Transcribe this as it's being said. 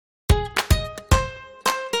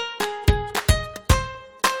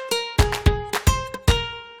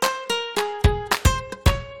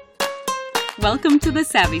Welcome to The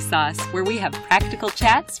Savvy Sauce, where we have practical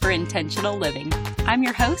chats for intentional living. I'm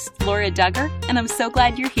your host, Laura Duggar, and I'm so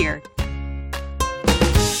glad you're here.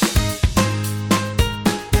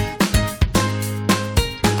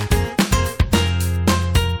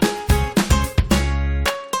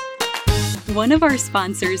 One of our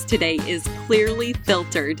sponsors today is Clearly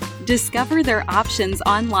Filtered. Discover their options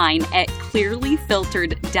online at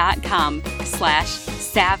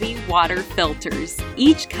clearlyfiltered.com/savvywaterfilters.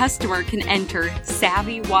 Each customer can enter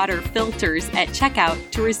Savvy Water Filters at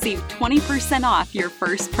checkout to receive 20% off your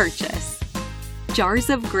first purchase. Jars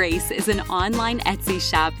of Grace is an online Etsy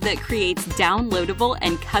shop that creates downloadable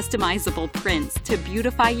and customizable prints to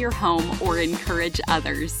beautify your home or encourage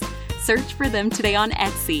others. Search for them today on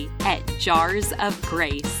Etsy at Jars of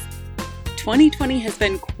Grace. 2020 has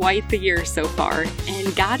been quite the year so far,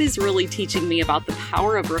 and God is really teaching me about the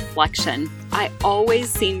power of reflection. I always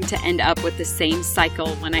seem to end up with the same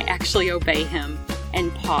cycle when I actually obey Him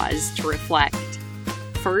and pause to reflect.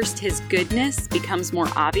 First, His goodness becomes more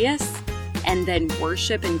obvious, and then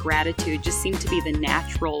worship and gratitude just seem to be the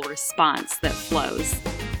natural response that flows.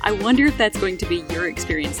 I wonder if that's going to be your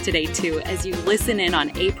experience today too, as you listen in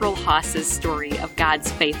on April Haas's story of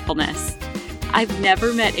God's faithfulness. I've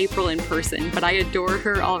never met April in person, but I adore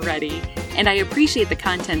her already, and I appreciate the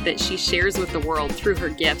content that she shares with the world through her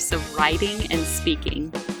gifts of writing and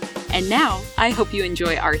speaking. And now, I hope you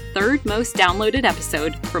enjoy our third most downloaded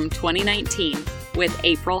episode from 2019 with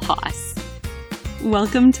April Haas.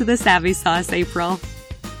 Welcome to The Savvy Sauce, April.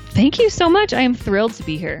 Thank you so much. I am thrilled to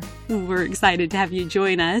be here. We're excited to have you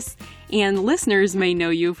join us. And listeners may know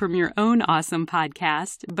you from your own awesome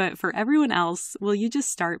podcast, but for everyone else, will you just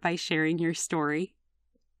start by sharing your story?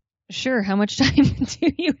 Sure. How much time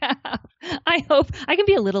do you have? I hope I can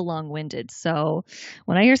be a little long-winded. So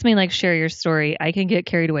when I hear something like share your story, I can get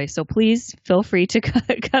carried away. So please feel free to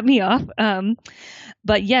cut me off.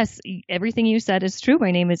 But yes, everything you said is true. My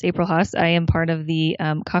name is April Haas. I am part of the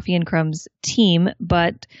Coffee and Crumbs team,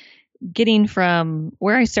 but getting from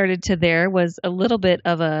where I started to there was a little bit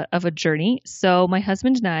of a journey. So my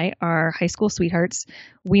husband and I are high school sweethearts.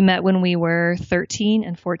 We met when we were 13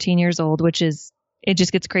 and 14 years old, it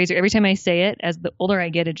just gets crazier. Every time I say it, as the older I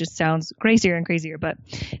get, it just sounds crazier and crazier, but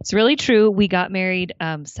it's really true. We got married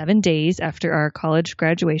 7 days after our college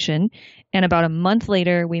graduation. And about a month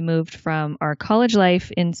later, we moved from our college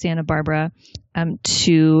life in Santa Barbara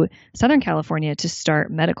to Southern California to start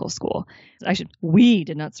medical school. We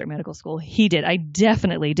did not start medical school. He did. I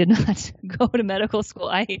definitely did not go to medical school.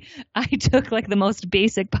 I took like the most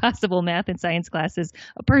basic possible math and science classes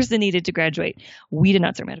a person needed to graduate. We did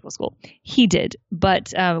not start medical school. He did.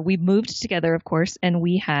 But we moved together, of course, and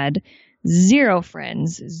we had zero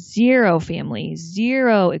friends, zero family,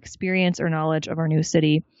 zero experience or knowledge of our new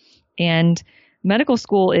city. And medical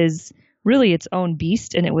school is really its own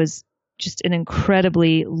beast. And it was just an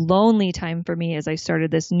incredibly lonely time for me as I started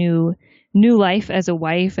this new life as a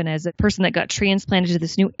wife and as a person that got transplanted to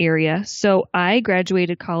this new area. So I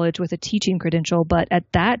graduated college with a teaching credential, but at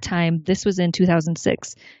that time, this was in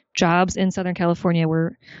 2006, jobs in Southern California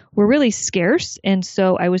were really scarce. And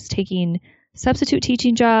so I was taking substitute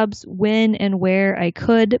teaching jobs when and where I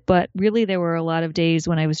could, but really there were a lot of days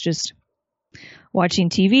when I was just watching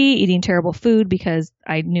TV, eating terrible food because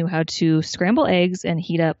I knew how to scramble eggs and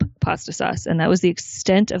heat up pasta sauce. And that was the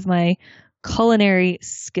extent of my culinary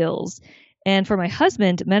skills. And for my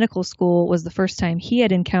husband, medical school was the first time he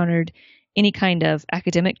had encountered any kind of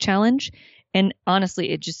academic challenge. And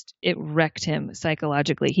honestly, it wrecked him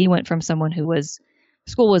psychologically. He went from someone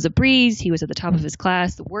school was a breeze, he was at the top of his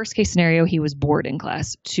class, the worst case scenario, he was bored in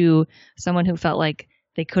class, to someone who felt like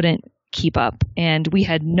they couldn't keep up. And we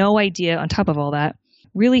had no idea, on top of all that,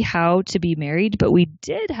 really how to be married, but we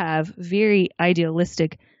did have very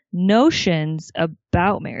idealistic notions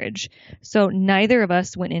about marriage. So neither of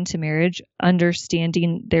us went into marriage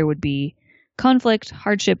understanding there would be conflict,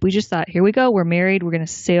 hardship. We just thought, here we go, we're married, we're going to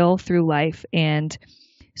sail through life. And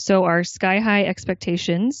so our sky high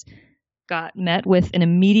expectations got met with an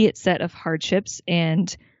immediate set of hardships,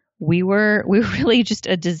 and we were really just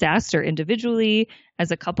a disaster individually,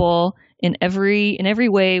 as a couple, in every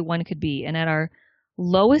way one could be. And at our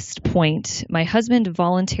lowest point, my husband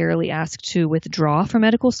voluntarily asked to withdraw from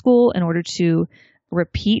medical school in order to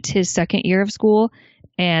repeat his second year of school.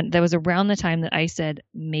 And that was around the time that I said,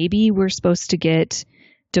 maybe we're supposed to get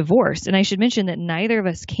divorced. And I should mention that neither of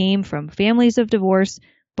us came from families of divorce.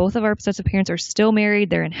 Both of our sets of parents are still married.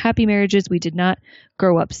 They're in happy marriages. We did not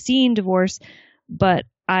grow up seeing divorce. But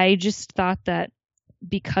I just thought that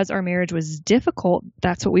because our marriage was difficult,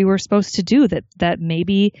 that's what we were supposed to do, that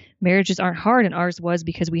maybe marriages aren't hard and ours was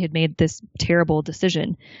because we had made this terrible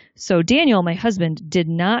decision. So Daniel, my husband, did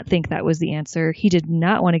not think that was the answer. He did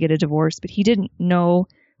not want to get a divorce, but he didn't know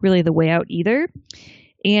really the way out either.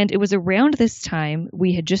 And it was around this time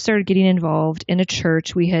we had just started getting involved in a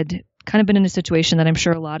church. We had kind of been in a situation that I'm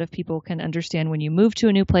sure a lot of people can understand when you move to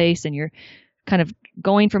a new place and you're kind of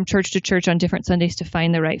going from church to church on different Sundays to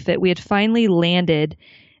find the right fit. We had finally landed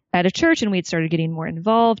at a church and we had started getting more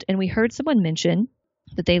involved, and we heard someone mention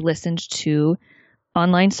that they listened to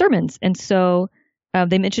online sermons. And so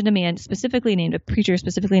they mentioned a preacher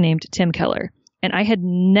specifically named Tim Keller. And I had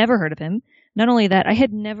never heard of him. Not only that, I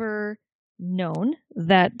had never known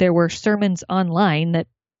that there were sermons online that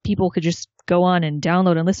people could just go on and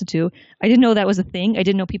download and listen to. I didn't know that was a thing. I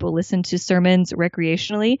didn't know people listened to sermons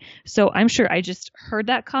recreationally. So I'm sure I just heard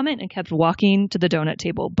that comment and kept walking to the donut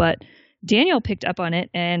table. But Daniel picked up on it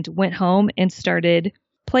and went home and started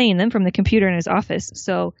playing them from the computer in his office.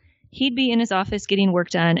 So he'd be in his office getting work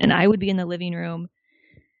done, and I would be in the living room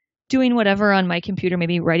doing whatever on my computer,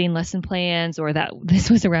 maybe writing lesson plans, or this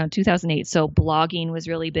was around 2008. So blogging was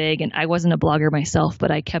really big, and I wasn't a blogger myself, but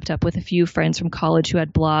I kept up with a few friends from college who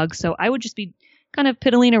had blogs. So I would just be kind of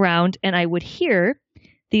piddling around, and I would hear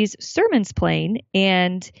these sermons playing.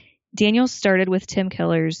 And Daniel started with Tim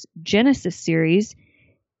Keller's Genesis series.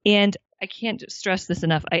 And I can't stress this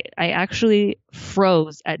enough. I actually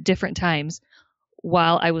froze at different times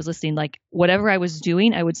while I was listening. Like whatever I was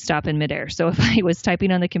doing, I would stop in midair. So if I was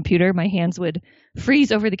typing on the computer, my hands would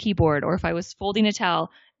freeze over the keyboard. Or if I was folding a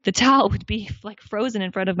towel, the towel would be like frozen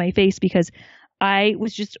in front of my face because I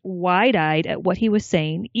was just wide-eyed at what he was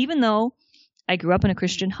saying. Even though I grew up in a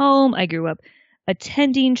Christian home, I grew up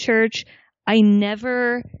attending church, I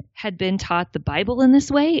never had been taught the Bible in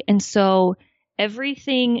this way. And so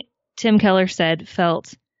everything Tim Keller said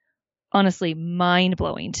felt honestly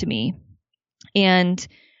mind-blowing to me. And it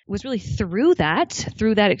was really through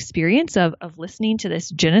that experience of listening to this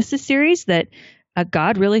Genesis series that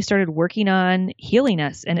God really started working on healing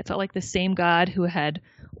us. And it felt like the same God who had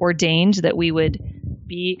ordained that we would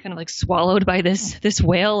be kind of like swallowed by this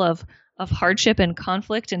whale of hardship and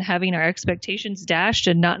conflict and having our expectations dashed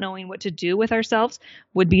and not knowing what to do with ourselves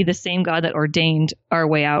would be the same God that ordained our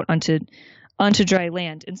way out onto dry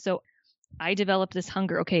land. And so I developed this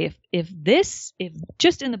hunger. Okay, if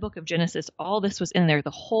just in the book of Genesis, all this was in there the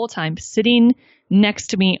whole time, sitting next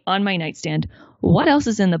to me on my nightstand, what else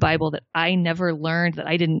is in the Bible that I never learned, that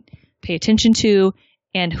I didn't pay attention to?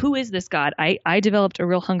 And who is this God? I developed a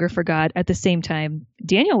real hunger for God at the same time.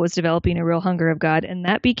 Daniel was developing a real hunger of God, and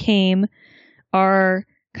that became our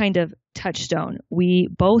kind of touchstone. We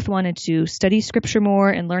both wanted to study scripture more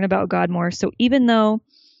and learn about God more. So even though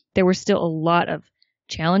there were still a lot of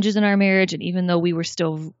challenges in our marriage, and even though we were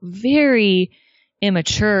still very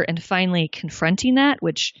immature and finally confronting that,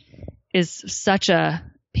 which is such a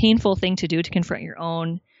painful thing to do, to confront your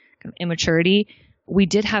own kind of immaturity, we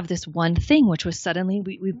did have this one thing, which was suddenly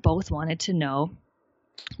we both wanted to know,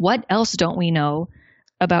 what else don't we know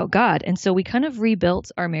about God? And so we kind of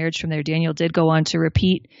rebuilt our marriage from there. Daniel did go on to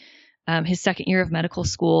repeat his second year of medical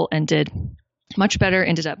school and did much better,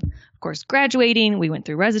 ended up, of course, graduating. We went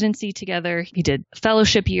through residency together. He did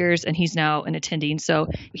fellowship years, and he's now an attending. So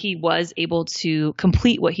he was able to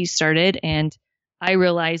complete what he started. And I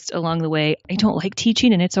realized along the way, I don't like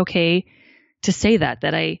teaching, and it's okay to say that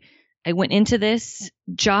I went into this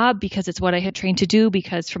job because it's what I had trained to do,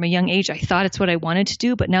 because from a young age, I thought it's what I wanted to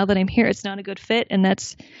do. But now that I'm here, it's not a good fit. And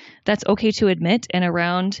that's okay to admit. And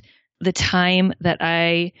around the time that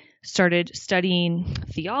I started studying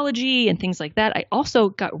theology and things like that, I also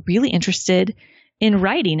got really interested in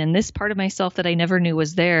writing. And this part of myself that I never knew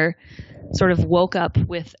was there sort of woke up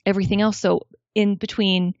with everything else. So in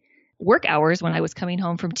between work hours, when I was coming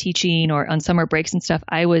home from teaching or on summer breaks and stuff,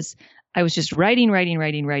 I was just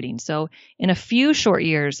writing. So in a few short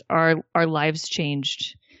years, our lives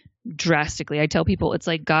changed drastically. I tell people it's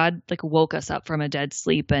like God woke us up from a dead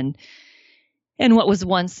sleep, and what was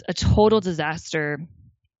once a total disaster,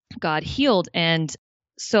 God healed. And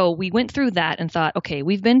so we went through that and thought, okay,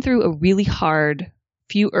 we've been through a really hard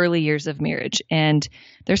few early years of marriage, and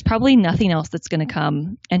there's probably nothing else that's going to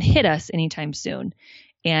come and hit us anytime soon.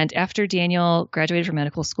 And after Daniel graduated from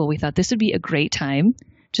medical school, we thought this would be a great time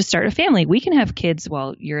to start a family. We can have kids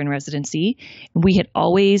while you're in residency. We had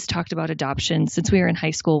always talked about adoption since we were in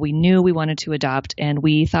high school. We knew we wanted to adopt, and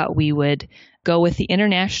we thought we would go with the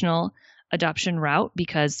international adoption route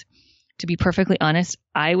because To be perfectly honest,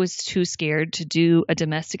 I was too scared to do a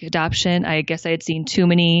domestic adoption. I guess I had seen too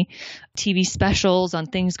many TV specials on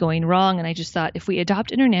things going wrong. And I just thought, if we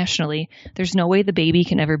adopt internationally, there's no way the baby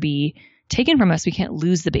can ever be taken from us. We can't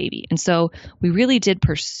lose the baby. And so we really did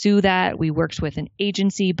pursue that. We worked with an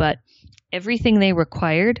agency, but everything they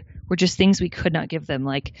required were just things we could not give them.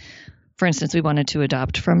 Like, for instance, we wanted to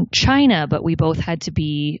adopt from China, but we both had to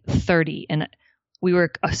be 30. And we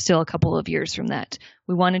were still a couple of years from that.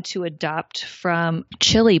 We wanted to adopt from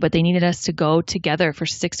Chile, but they needed us to go together for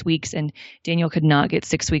 6 weeks, and Daniel could not get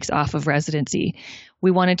 6 weeks off of residency.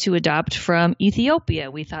 We wanted to adopt from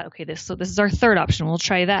Ethiopia. We thought, okay, this is our third option. We'll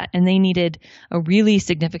try that. And they needed a really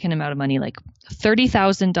significant amount of money, like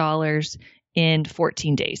 $30,000 in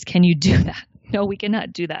 14 days. Can you do that? No, we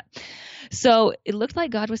cannot do that. So it looked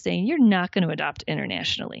like God was saying, you're not going to adopt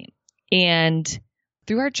internationally. And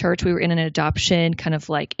through our church, we were in an adoption kind of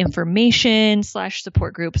like information /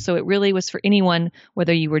 support group. So it really was for anyone,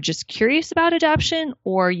 whether you were just curious about adoption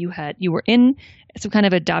or you were in some kind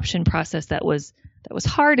of adoption process that was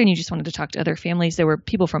hard and you just wanted to talk to other families. There were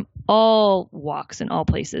people from all walks and all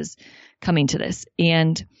places coming to this.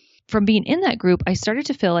 And from being in that group, I started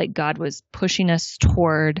to feel like God was pushing us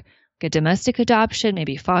toward a domestic adoption,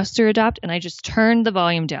 maybe foster adopt. And I just turned the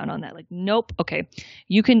volume down on that. Like, nope. Okay.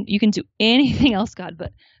 You can do anything else, God,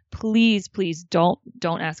 but please don't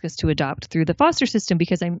ask us to adopt through the foster system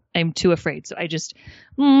because I'm too afraid. So I just,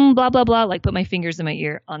 blah, blah, blah, like put my fingers in my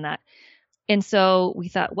ear on that. And so we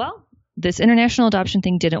thought, well, this international adoption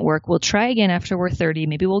thing didn't work. We'll try again after we're 30.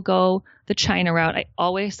 Maybe we'll go the China route. I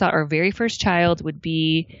always thought our very first child would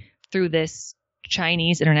be through this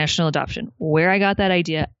Chinese international adoption. Where I got that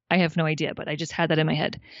idea, I have no idea, but I just had that in my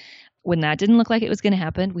head. When that didn't look like it was going to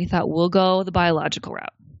happen, we thought we'll go the biological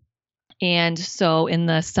route. And so in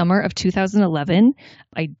the summer of 2011,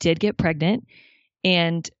 I did get pregnant.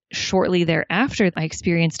 And shortly thereafter, I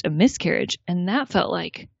experienced a miscarriage. And that felt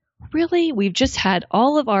like, really? We've just had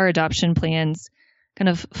all of our adoption plans kind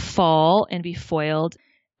of fall and be foiled.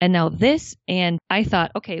 And now this, and I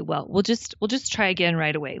thought, okay, well, we'll just try again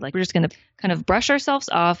right away. Like, we're just going to kind of brush ourselves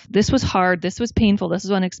off. This was hard. This was painful. This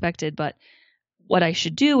was unexpected. But what I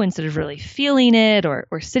should do instead of really feeling it or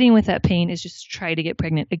sitting with that pain is just try to get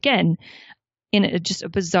pregnant again. In just a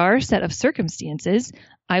bizarre set of circumstances,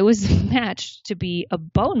 I was matched to be a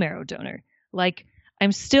bone marrow donor. Like,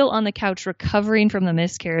 I'm still on the couch recovering from the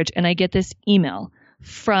miscarriage, and I get this email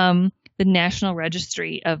from the National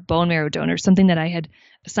Registry of Bone Marrow Donors, something that I had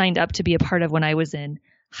signed up to be a part of when I was in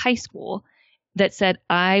high school, that said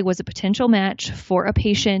I was a potential match for a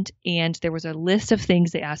patient, and there was a list of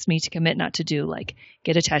things they asked me to commit not to do, like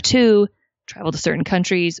get a tattoo, travel to certain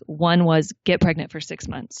countries. One was get pregnant for 6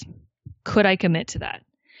 months. Could I commit to that?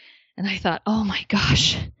 And I thought, oh my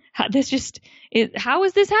gosh, how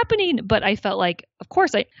is this happening? But I felt like, of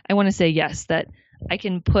course, I want to say yes, that I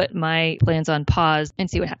can put my plans on pause and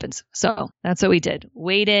see what happens. So that's what we did.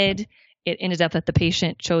 Waited. It ended up that the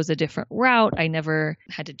patient chose a different route. I never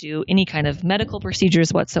had to do any kind of medical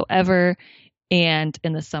procedures whatsoever. And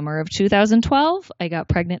in the summer of 2012, I got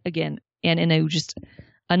pregnant again. And in just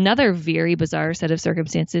another very bizarre set of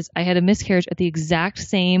circumstances, I had a miscarriage at the exact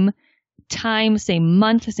same time, same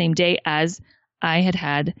month, same day as I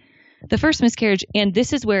had the first miscarriage. And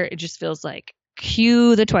this is where it just feels like,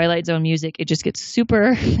 cue the Twilight Zone music. It just gets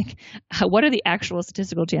super, like, what are the actual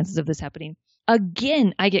statistical chances of this happening?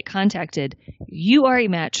 Again, I get contacted. You are a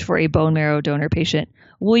match for a bone marrow donor patient.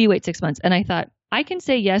 Will you wait 6 months? And I thought, I can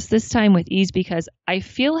say yes this time with ease because I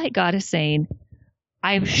feel like God is saying,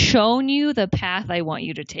 I've shown you the path I want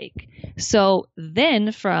you to take. So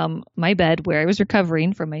then from my bed where I was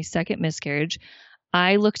recovering from my second miscarriage,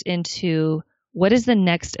 I looked into what is the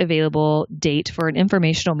next available date for an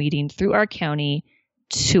informational meeting through our county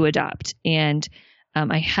to adopt. And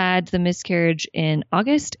I had the miscarriage in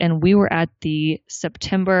August, and we were at the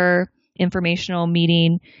September informational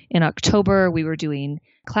meeting. In October, we were doing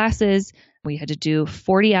classes. We had to do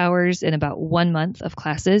 40 hours in about 1 month of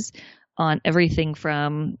classes on everything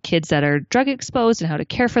from kids that are drug exposed and how to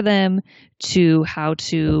care for them to how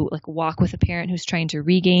to walk with a parent who's trying to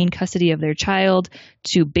regain custody of their child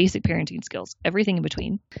to basic parenting skills, everything in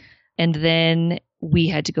between. And then we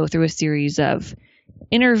had to go through a series of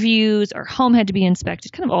interviews. Our home had to be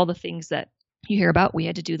inspected, kind of all the things that you hear about. We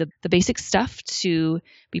had to do the basic stuff to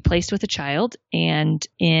be placed with a child. And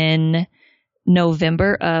in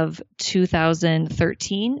November of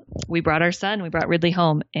 2013, we brought Ridley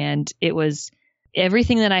home, and it was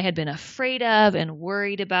everything that I had been afraid of and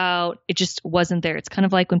worried about. It just wasn't there. It's kind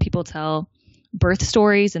of like when people tell birth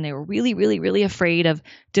stories, and they were really, really, really afraid of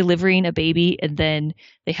delivering a baby. And then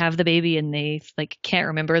they have the baby and they like can't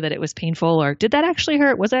remember that it was painful, or did that actually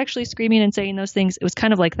hurt? Was I actually screaming and saying those things? It was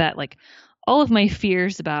kind of like that. Like all of my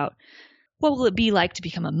fears about what will it be like to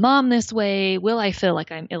become a mom this way? Will I feel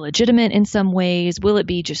like I'm illegitimate in some ways? Will it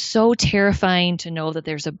be just so terrifying to know that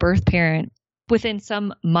there's a birth parent within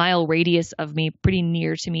some mile radius of me, pretty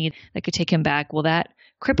near to me, that could take him back? Will that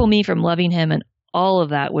cripple me from loving him? And all of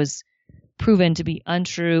that was proven to be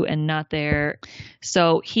untrue and not there.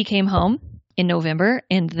 So he came home in November,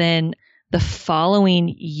 and then the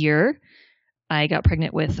following year, I got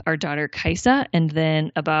pregnant with our daughter Kaisa, and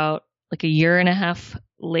then about like a year and a half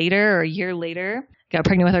later, or a year later, got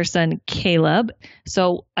pregnant with our son Caleb.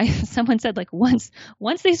 So someone said like once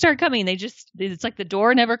they start coming, it's like the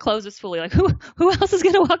door never closes fully. Like who else is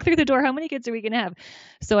going to walk through the door? How many kids are we going to have?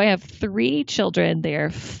 So I have 3 children. They are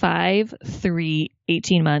 5, 3,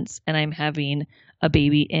 18 months, and I'm having a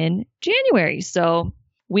baby in January. So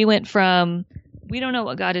we went from, we don't know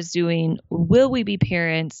what God is doing. Will we be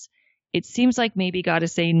parents? It seems like maybe God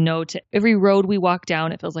is saying no to every road we walk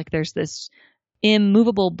down. It feels like there's this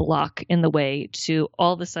immovable block in the way to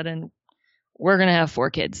all of a sudden we're going to have 4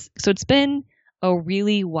 kids. So it's been a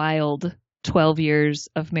really wild 12 years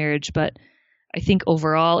of marriage. But I think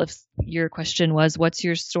overall, if your question was, what's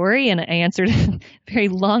your story? And I answered a very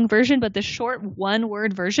long version, but the short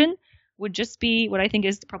 1-word version would just be what I think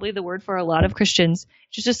is probably the word for a lot of Christians,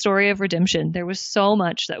 just a story of redemption. There was so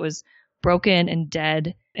much that was broken and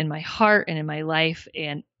dead in my heart and in my life.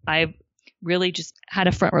 And I've really just had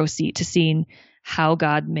a front row seat to seeing how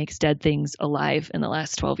God makes dead things alive in the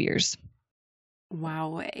last 12 years.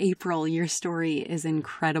 Wow, April, your story is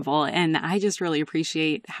incredible. And I just really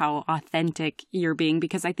appreciate how authentic you're being,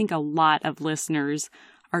 because I think a lot of listeners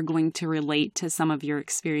are going to relate to some of your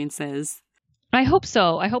experiences. I hope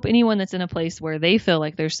so. I hope anyone that's in a place where they feel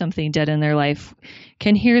like there's something dead in their life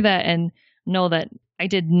can hear that and know that I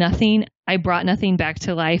did nothing. I brought nothing back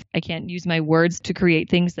to life. I can't use my words to create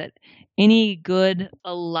things. That any good,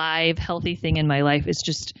 alive, healthy thing in my life is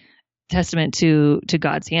just testament to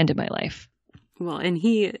God's hand in my life. Well, and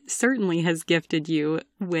he certainly has gifted you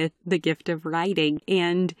with the gift of writing.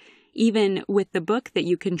 And even with the book that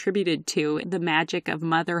you contributed to, The Magic of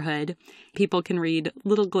Motherhood, people can read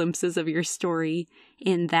little glimpses of your story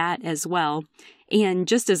in that as well. And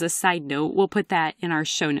just as a side note, we'll put that in our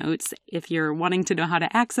show notes. If you're wanting to know how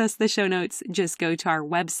to access the show notes, just go to our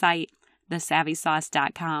website,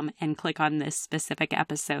 thesavvysauce.com, and click on this specific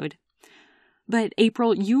episode. But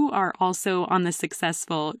April, you are also on the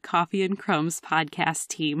successful Coffee and Crumbs podcast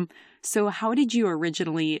team. So how did you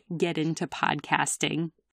originally get into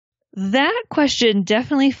podcasting? That question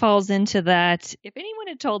definitely falls into that. If anyone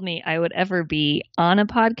had told me I would ever be on a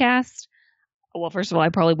podcast, well, first of all, I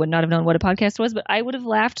probably would not have known what a podcast was, but I would have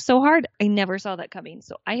laughed so hard. I never saw that coming.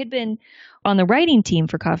 So I had been on the writing team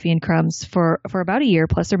for Coffee and Crumbs for about a year,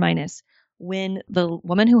 plus or minus, when the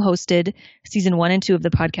woman who hosted season 1 and 2 of the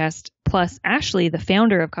podcast, plus Ashley, the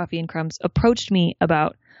founder of Coffee and Crumbs, approached me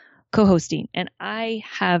about co-hosting. And I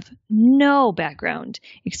have no background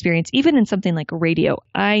experience, even in something like radio.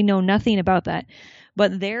 I know nothing about that.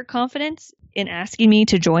 But their confidence in asking me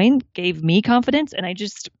to join gave me confidence. And I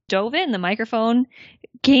just dove in. The microphone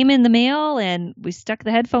came in the mail and we stuck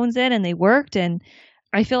the headphones in and they worked. And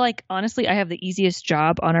I feel like, honestly, I have the easiest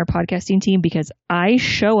job on our podcasting team because I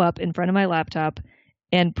show up in front of my laptop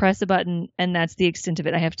and press a button, and that's the extent of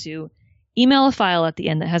it. I have to email a file at the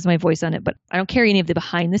end that has my voice on it, but I don't carry any of the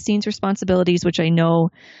behind the scenes responsibilities, which I know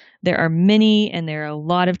there are many, and there are a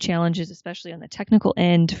lot of challenges, especially on the technical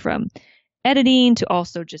end, from editing to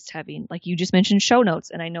also just having, like you just mentioned, show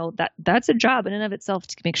notes. And I know that that's a job in and of itself,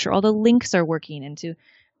 to make sure all the links are working and to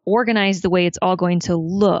organize the way it's all going to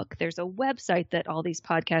look. There's a website that all these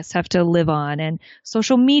podcasts have to live on, and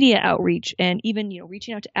social media outreach, and even,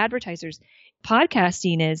 reaching out to advertisers.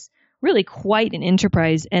 Podcasting is really quite an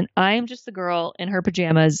enterprise, and I'm just the girl in her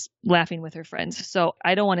pajamas laughing with her friends. So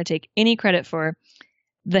I don't want to take any credit for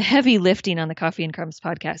the heavy lifting on the Coffee and Crumbs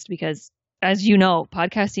podcast, because as you know,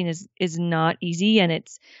 podcasting is not easy, and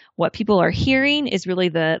it's what people are hearing is really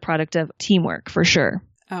the product of teamwork for sure.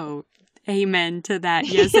 Oh, amen to that.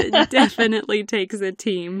 Yes, it definitely takes a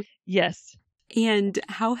team. Yes. And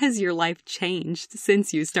how has your life changed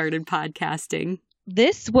since you started podcasting?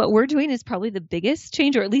 What we're doing is probably the biggest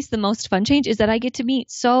change, or at least the most fun change, is that I get to meet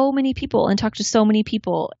so many people and talk to so many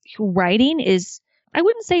people. Writing is, I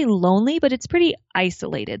wouldn't say lonely, but it's pretty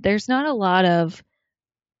isolated. There's not a lot of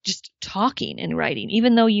just talking and writing,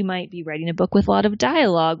 even though you might be writing a book with a lot of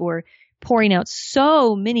dialogue or pouring out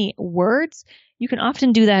so many words. You can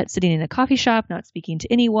often do that sitting in a coffee shop, not speaking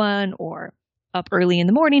to anyone, or up early in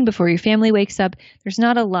the morning before your family wakes up. There's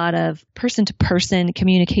not a lot of person-to-person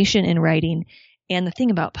communication in writing. And the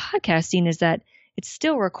thing about podcasting is that it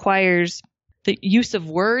still requires the use of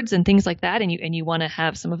words and things like that. And you want to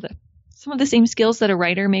have some of the same skills that a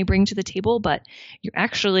writer may bring to the table, but you're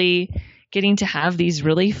actually getting to have these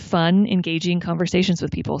really fun, engaging conversations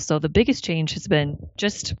with people. So the biggest change has been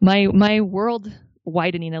just my world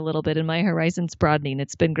widening a little bit and my horizons broadening.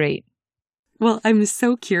 It's been great. Well, I'm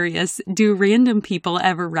so curious. Do random people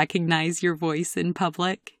ever recognize your voice in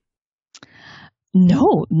public?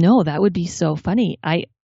 No, that would be so funny. I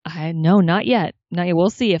no, not yet. We'll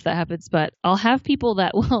see if that happens, but I'll have people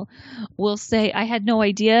that will say, I had no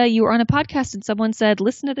idea you were on a podcast and someone said,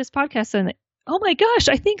 listen to this podcast, and oh my gosh,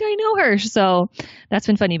 I think I know her. So that's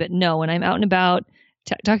been funny. But no, when I'm out and about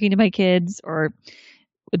talking to my kids or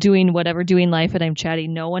doing life and I'm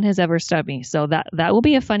chatting, no one has ever stopped me. So that will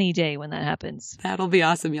be a funny day when that happens. That'll be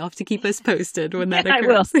awesome. You'll have to keep us posted when that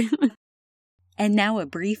occurs. I will. And now a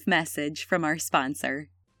brief message from our sponsor.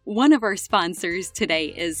 One of our sponsors today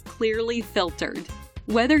is Clearly Filtered.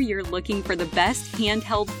 Whether you're looking for the best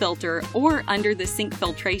handheld filter or under the sink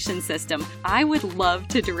filtration system, I would love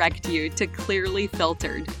to direct you to Clearly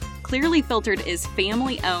Filtered. Clearly Filtered is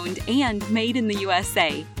family owned and made in the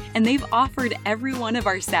USA. And they've offered every one of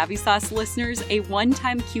our Savvy Sauce listeners a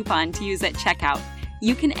one-time coupon to use at checkout.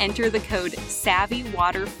 You can enter the code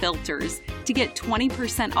SavvyWaterFilters to get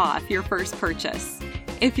 20% off your first purchase.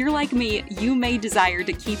 If you're like me, you may desire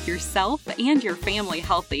to keep yourself and your family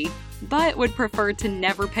healthy, but would prefer to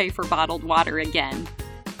never pay for bottled water again.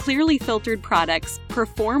 Clearly filtered products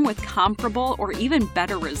perform with comparable or even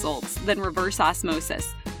better results than reverse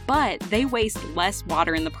osmosis, but they waste less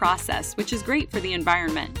water in the process, which is great for the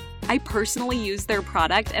environment. I personally use their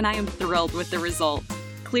product and I am thrilled with the results.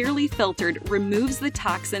 Clearly Filtered removes the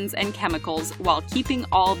toxins and chemicals while keeping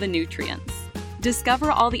all the nutrients.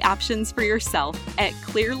 Discover all the options for yourself at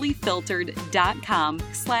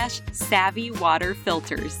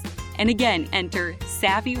clearlyfiltered.com/savvywaterfilters. And again, enter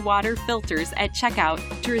Savvy Water Filters at checkout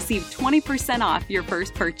to receive 20% off your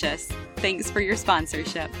first purchase. Thanks for your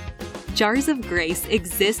sponsorship. Jars of Grace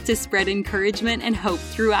exist to spread encouragement and hope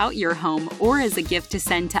throughout your home or as a gift to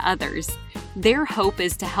send to others. Their hope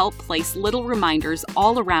is to help place little reminders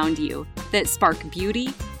all around you that spark beauty,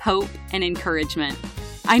 hope, and encouragement.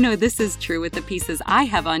 I know this is true with the pieces I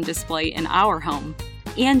have on display in our home.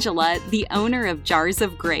 Angela, the owner of Jars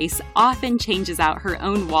of Grace, often changes out her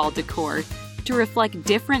own wall decor to reflect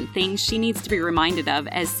different things she needs to be reminded of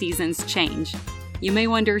as seasons change. You may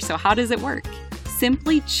wonder, so how does it work?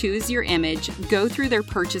 Simply choose your image, go through their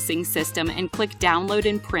purchasing system, and click Download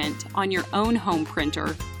and Print on your own home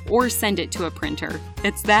printer or send it to a printer.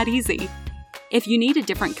 It's that easy. If you need a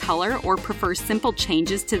different color or prefer simple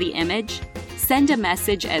changes to the image, send a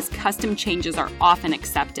message as custom changes are often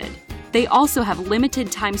accepted. They also have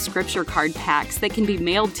limited time scripture card packs that can be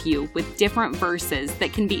mailed to you with different verses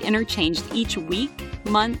that can be interchanged each week,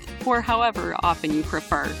 month, or however often you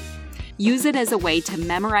prefer. Use it as a way to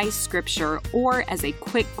memorize scripture or as a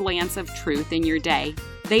quick glance of truth in your day.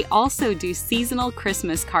 They also do seasonal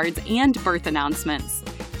Christmas cards and birth announcements.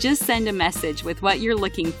 Just send a message with what you're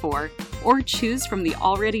looking for or choose from the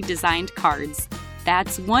already designed cards.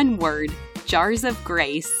 That's one word, Jars of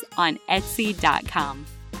Grace, on Etsy.com.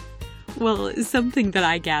 Well, something that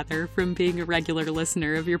I gather from being a regular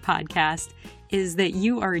listener of your podcast is that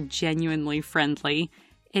you are genuinely friendly.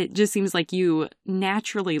 It just seems like you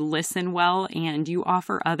naturally listen well and you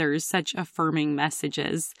offer others such affirming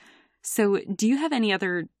messages. So, do you have any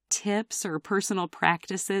other tips or personal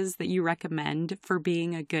practices that you recommend for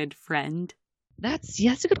being a good friend? That's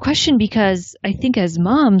a good question, because I think as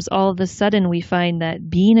moms, all of a sudden we find that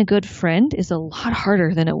being a good friend is a lot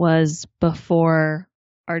harder than it was before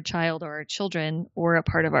our child or our children were a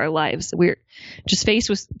part of our lives. We're just faced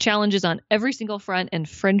with challenges on every single front, and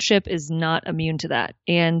friendship is not immune to that.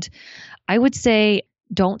 And I would say,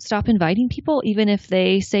 don't stop inviting people, even if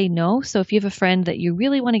they say no. So if you have a friend that you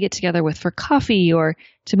really want to get together with for coffee or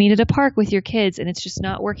to meet at a park with your kids and it's just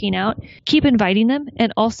not working out, keep inviting them,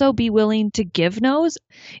 and also be willing to give no's.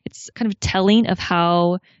 It's kind of telling of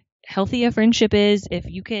how healthy a friendship is if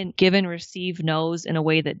you can give and receive no's in a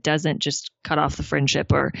way that doesn't just cut off the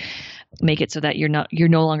friendship or make it so that you're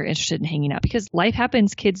no longer interested in hanging out. Because life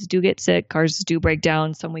happens, kids do get sick, cars do break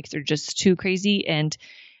down, some weeks are just too crazy, and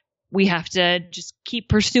we have to just keep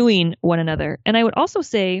pursuing one another. And I would also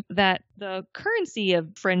say that the currency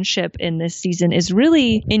of friendship in this season is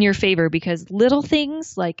really in your favor, because little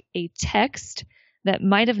things like a text that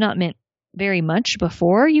might have not meant very much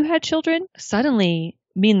before you had children suddenly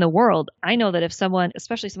mean the world. I know that if someone,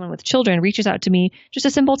 especially someone with children, reaches out to me, just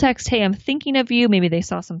a simple text, hey, I'm thinking of you. Maybe they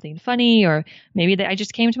saw something funny, or maybe I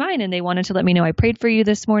just came to mind and they wanted to let me know I prayed for you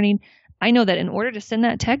this morning. I know that in order to send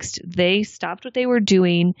that text, they stopped what they were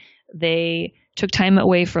doing. They took time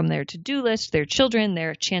away from their to-do list, their children,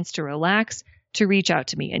 their chance to relax, to reach out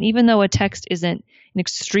to me. And even though a text isn't an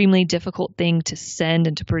extremely difficult thing to send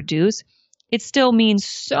and to produce, it still means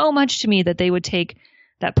so much to me that they would take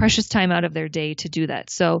that precious time out of their day to do that.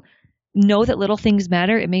 So know that little things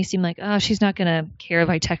matter. It may seem like, oh, she's not going to care if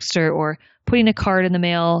I text her, or putting a card in the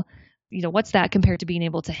mail. What's that compared to being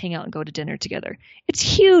able to hang out and go to dinner together? It's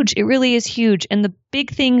huge. It really is huge. And the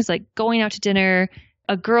big things like going out to dinner,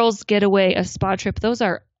 a girl's getaway, a spa trip, those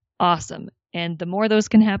are awesome. And the more those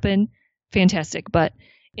can happen, fantastic. But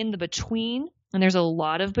in the between, and there's a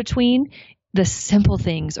lot of between, the simple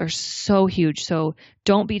things are so huge. So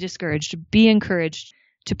don't be discouraged. Be encouraged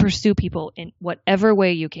to pursue people in whatever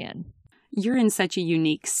way you can. You're in such a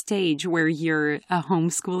unique stage where you're a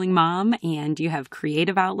homeschooling mom and you have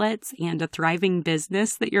creative outlets and a thriving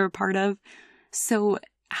business that you're a part of. So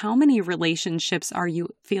how many relationships are you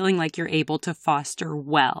feeling like you're able to foster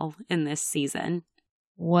well in this season?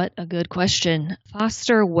 What a good question.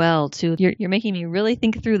 Foster well, too. You're making me really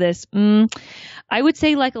think through this. I would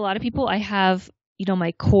say, like a lot of people, I have,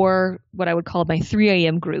 my core, what I would call my 3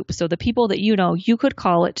 a.m. group. So the people that you could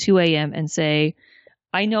call at 2 a.m. and say,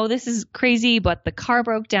 I know this is crazy, but the car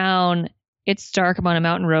broke down. It's dark. I'm on a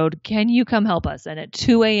mountain road. Can you come help us? And at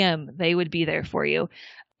 2 a.m., they would be there for you.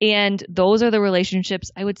 And those are the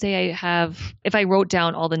relationships I would say I have. If I wrote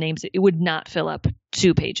down all the names, it would not fill up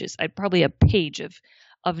 2 pages. I'd probably a page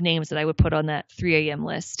of names that I would put on that 3 a.m.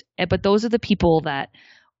 list. But those are the people that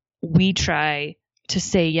we try to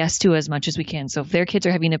say yes to as much as we can. So if their kids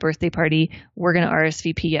are having a birthday party, we're going to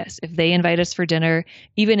RSVP yes. If they invite us for dinner,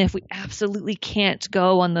 even if we absolutely can't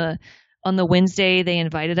go on the Wednesday they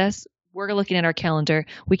invited us, we're looking at our calendar.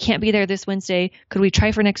 We can't be there this Wednesday. Could we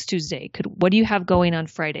try for next Tuesday? What do you have going on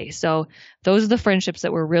Friday? So those are the friendships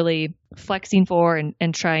that we're really flexing for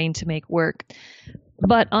and trying to make work.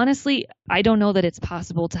 But honestly, I don't know that it's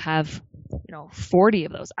possible to have, 40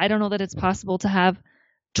 of those. I don't know that it's possible to have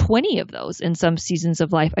 20 of those in some seasons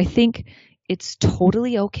of life. I think it's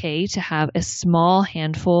totally okay to have a small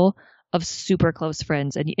handful of super close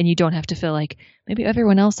friends. And you don't have to feel like maybe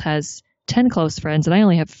everyone else has 10 close friends and I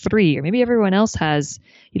only have 3, or maybe everyone else has,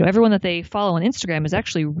 everyone that they follow on Instagram is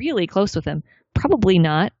actually really close with them. Probably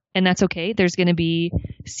not. And that's okay. There's going to be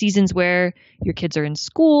seasons where your kids are in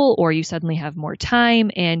school or you suddenly have more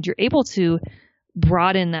time and you're able to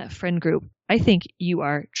broaden that friend group. I think you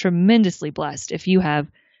are tremendously blessed if you have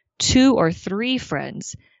 2 or 3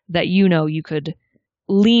 friends that you could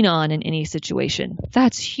lean on in any situation.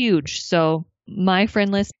 That's huge. So my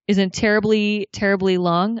friend list isn't terribly, terribly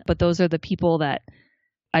long, but those are the people that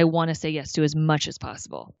I want to say yes to as much as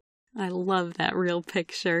possible. I love that real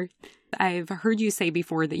picture. I've heard you say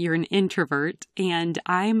before that you're an introvert and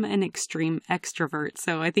I'm an extreme extrovert.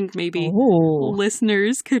 So I think maybe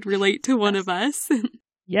listeners could relate to one of us.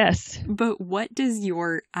 Yes. But what does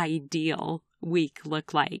your ideal week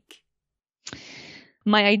look like?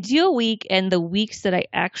 My ideal week and the weeks that I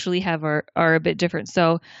actually have are a bit different.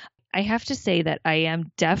 So I have to say that I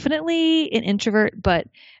am definitely an introvert, but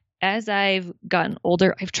as I've gotten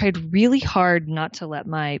older, I've tried really hard not to let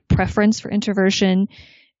my preference for introversion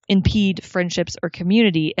impede friendships or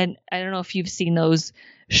community. And I don't know if you've seen those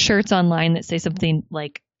shirts online that say something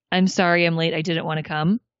like, I'm sorry I'm late, I didn't want to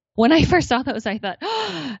come. When I first saw those, I thought,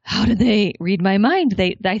 oh, how do they read my mind?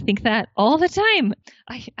 I think that all the time.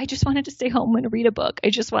 I just wanted to stay home and read a book. I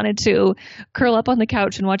just wanted to curl up on the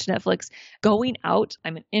couch and watch Netflix. Going out,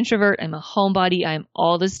 I'm an introvert. I'm a homebody. I'm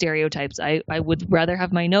all the stereotypes. I would rather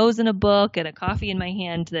have my nose in a book and a coffee in my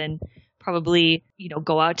hand than probably,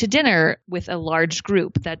 go out to dinner with a large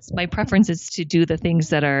group. That's my preference, is to do the things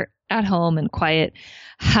that are at home and quiet.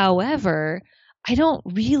 However, I don't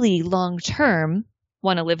really long term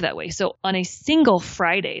want to live that way. So on a single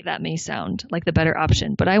Friday, that may sound like the better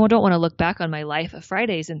option, but I don't want to look back on my life of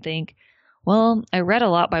Fridays and think, well, I read a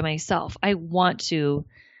lot by myself. I want to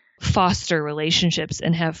foster relationships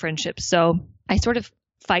and have friendships. So I sort of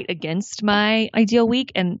fight against my ideal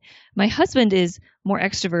week. And my husband is more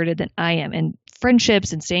extroverted than I am. And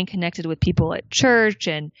friendships and staying connected with people at church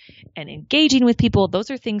and engaging with people, those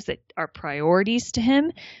are things that are priorities to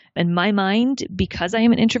him. And my mind, because I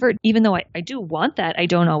am an introvert, even though I do want that, I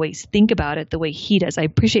don't always think about it the way he does. I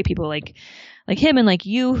appreciate people like him and like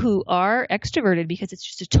you who are extroverted, because it's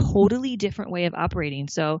just a totally different way of operating.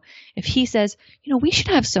 So if he says, we should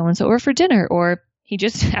have so-and-so over for dinner, or he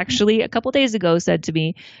just actually a couple days ago said to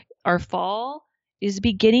me, our fall is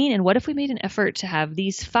beginning. And what if we made an effort to have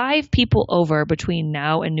these 5 people over between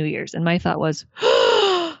now and New Year's? And my thought was,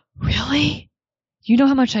 really? You know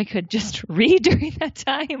how much I could just read during that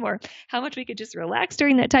time, or how much we could just relax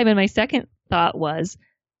during that time? And my second thought was,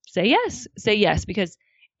 say yes, because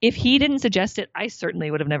if he didn't suggest it, I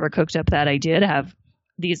certainly would have never cooked up that idea to have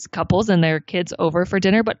these couples and their kids over for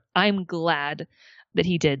dinner, but I'm glad that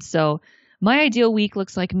he did. So my ideal week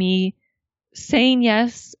looks like me saying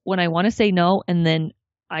yes when I want to say no. And then,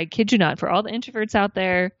 I kid you not, for all the introverts out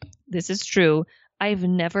there, this is true. I've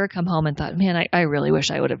never come home and thought, man, I really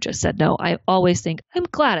wish I would have just said no. I always think, I'm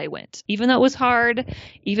glad I went. Even though it was hard,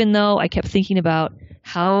 even though I kept thinking about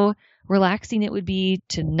how relaxing it would be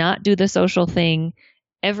to not do the social thing.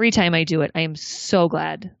 Every time I do it, I am so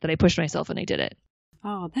glad that I pushed myself and I did it.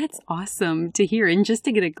 Oh, that's awesome to hear. And just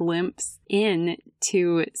to get a glimpse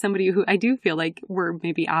into somebody who I do feel like we're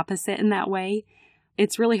maybe opposite in that way.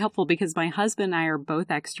 It's really helpful because my husband and I are both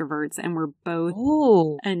extroverts and we're both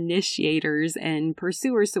initiators and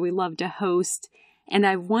pursuers. So we love to host. And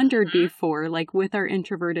I've wondered before, like with our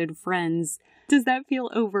introverted friends, does that feel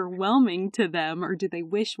overwhelming to them, or do they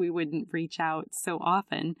wish we wouldn't reach out so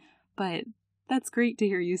often? But that's great to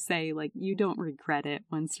hear you say, like, you don't regret it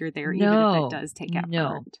once you're there, even if it does take effort.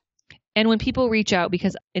 No. And when people reach out,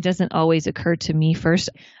 because it doesn't always occur to me first,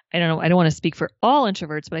 I don't know, I don't want to speak for all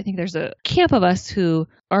introverts, but I think there's a camp of us who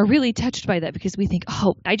are really touched by that because we think,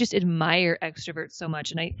 oh, I just admire extroverts so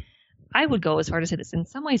much. And I would go as far to say this. In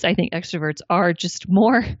some ways, I think extroverts are just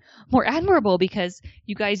more admirable because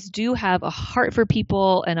you guys do have a heart for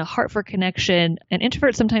people and a heart for connection. And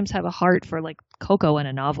introverts sometimes have a heart for like cocoa and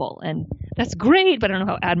a novel. And that's great, but I don't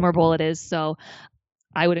know how admirable it is. So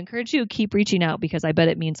I would encourage you, keep reaching out because I bet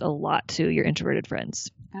it means a lot to your introverted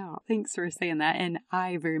friends. Oh, thanks for saying that. And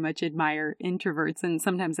I very much admire introverts. And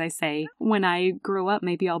sometimes I say, when I grow up,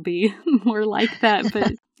 maybe I'll be more like that.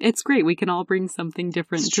 But it's great. We can all bring something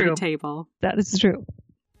different to the table. That is true.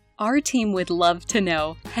 Our team would love to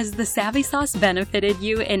know, has the Savvy Sauce benefited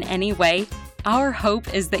you in any way? Our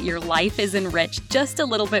hope is that your life is enriched just a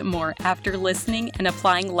little bit more after listening and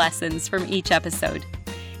applying lessons from each episode.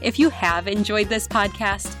 If you have enjoyed this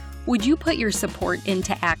podcast, would you put your support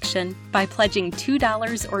into action by pledging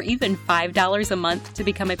 $2 or even $5 a month to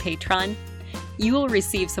become a patron? You will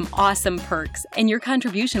receive some awesome perks, and your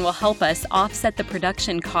contribution will help us offset the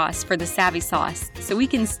production costs for the Savvy Sauce so we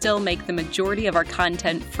can still make the majority of our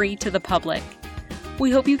content free to the public. We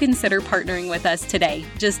hope you consider partnering with us today.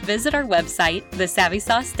 Just visit our website,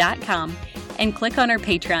 thesavvysauce.com, and click on our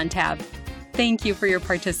Patreon tab. Thank you for your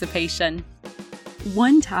participation.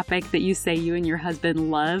 One topic that you say you and your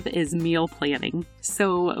husband love is meal planning.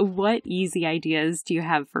 So what easy ideas do you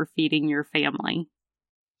have for feeding your family?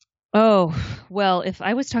 Oh, well, if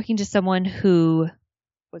I was talking to someone who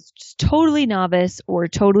was just totally novice or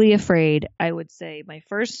totally afraid, I would say my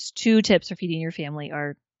first 2 tips for feeding your family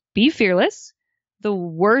are be fearless. The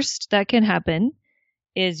worst that can happen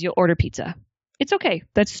is you'll order pizza. It's okay.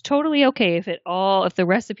 That's totally okay. If the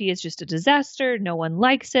recipe is just a disaster, no one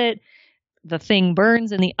likes it, the thing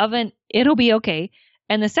burns in the oven, it'll be okay.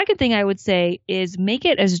 And the second thing I would say is make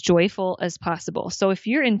it as joyful as possible. So if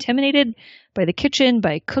you're intimidated by the kitchen,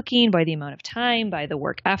 by cooking, by the amount of time, by the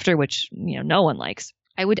work after, which no one likes,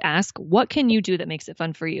 I would ask, what can you do that makes it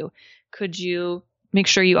fun for you? Could you make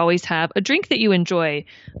sure you always have a drink that you enjoy,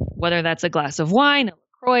 whether that's a glass of wine, a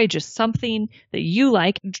LaCroix, just something that you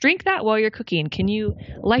like. Drink that while you're cooking. Can you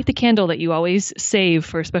light the candle that you always save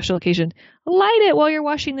for a special occasion? Light it while you're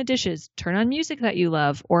washing the dishes. Turn on music that you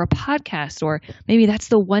love or a podcast, or maybe that's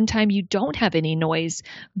the one time you don't have any noise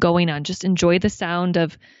going on. Just enjoy the sound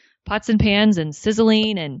of pots and pans and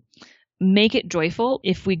sizzling and make it joyful.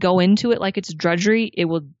 If we go into it like it's drudgery, it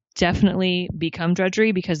will definitely become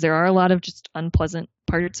drudgery because there are a lot of just unpleasant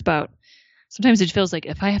parts about. Sometimes it feels like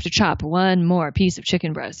if I have to chop one more piece of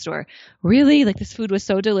chicken breast, or really, like this food was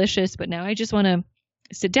so delicious, but now I just want to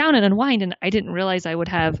sit down and unwind. And I didn't realize I would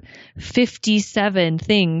have 57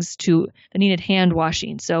 things that needed hand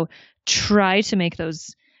washing. So try to make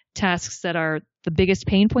those tasks that are the biggest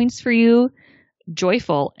pain points for you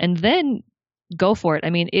joyful, and then go for it. I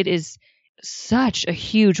mean, it is such a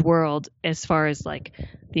huge world as far as like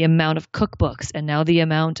the amount of cookbooks and now the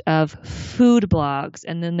amount of food blogs.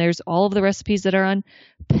 And then there's all of the recipes that are on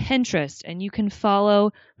Pinterest, and you can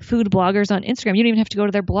follow food bloggers on Instagram. You don't even have to go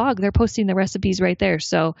to their blog. They're posting the recipes right there.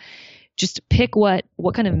 So just pick what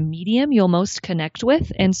kind of medium you'll most connect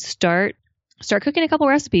with and start start cooking a couple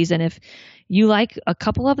recipes. And if you like a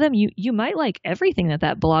couple of them, you might like everything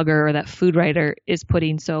that blogger or that food writer is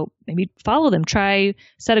putting. So maybe follow them,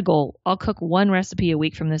 set a goal. I'll cook one recipe a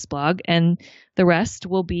week from this blog, and the rest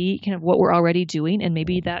will be kind of what we're already doing. And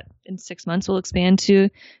maybe that in 6 months will expand to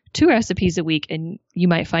 2 recipes a week. And you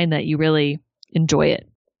might find that you really enjoy it.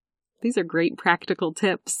 These are great practical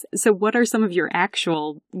tips. So what are some of your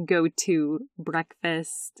actual go-to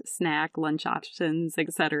breakfast, snack, lunch options,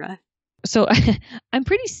 etc.? So I'm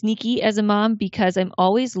pretty sneaky as a mom because I'm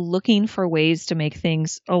always looking for ways to make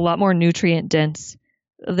things a lot more nutrient dense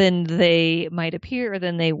than they might appear or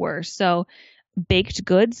than they were. So baked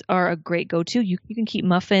goods are a great go-to. You can keep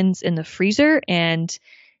muffins in the freezer and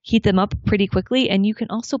heat them up pretty quickly. And you can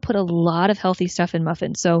also put a lot of healthy stuff in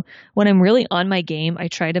muffins. So when I'm really on my game, I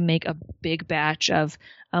try to make a big batch of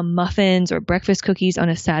muffins or breakfast cookies on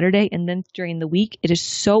a Saturday. And then during the week, it is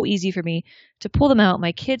so easy for me to pull them out.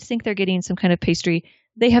 My kids think they're getting some kind of pastry.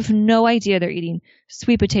 They have no idea they're eating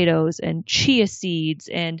sweet potatoes and chia seeds.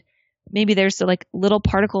 And maybe there's like little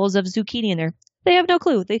particles of zucchini in there. They have no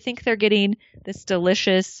clue. They think they're getting this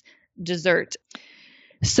delicious dessert.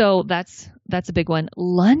 So that's a big one.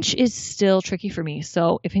 Lunch is still tricky for me.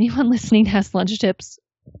 So if anyone listening has lunch tips,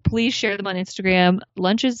 please share them on Instagram.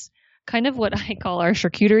 Lunch is kind of what I call our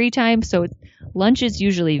charcuterie time. So lunch is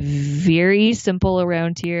usually very simple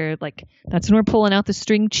around here. Like that's when we're pulling out the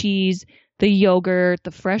string cheese, the yogurt,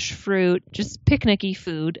 the fresh fruit, just picnicky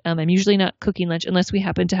food. I'm usually not cooking lunch unless we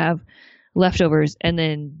happen to have leftovers. And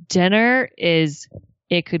then dinner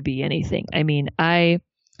it could be anything. I mean,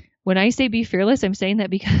 when I say be fearless, I'm saying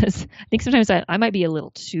that because I think sometimes I might be a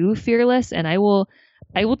little too fearless, and I will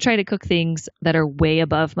try to cook things that are way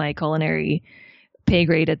above my culinary pay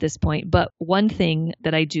grade at this point. But one thing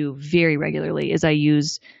that I do very regularly is I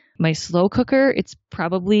use my slow cooker. It's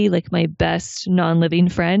probably like my best non-living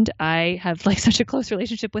friend. I have like such a close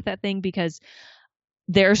relationship with that thing because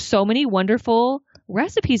there are so many wonderful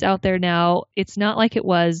recipes out there now. It's not like it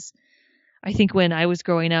was, I think, when I was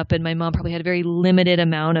growing up, and my mom probably had a very limited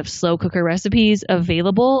amount of slow cooker recipes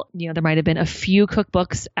available. You know, there might have been a few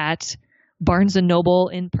cookbooks at Barnes and Noble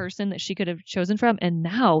in person that she could have chosen from. And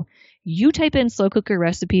now you type in slow cooker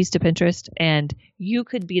recipes to Pinterest and you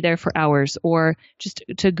could be there for hours, or just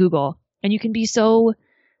to Google, and you can be so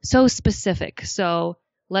specific. So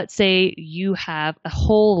let's say you have a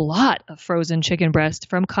whole lot of frozen chicken breast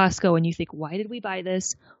from Costco and you think, why did we buy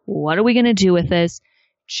this? What are we going to do with this?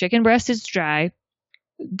 Chicken breast is dry.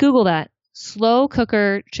 Google that. Slow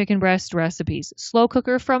cooker chicken breast recipes. Slow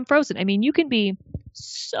cooker from frozen. I mean, you can be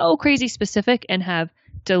so crazy specific and have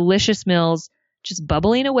delicious meals just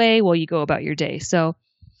bubbling away while you go about your day. So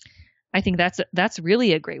I think that's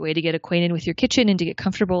really a great way to get acquainted with your kitchen and to get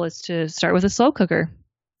comfortable, is to start with a slow cooker.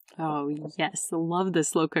 Oh, yes. I love the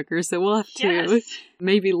slow cooker. So we'll have to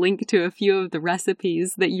maybe link to a few of the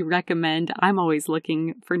recipes that you recommend. I'm always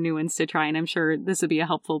looking for new ones to try, and I'm sure this would be a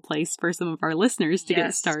helpful place for some of our listeners to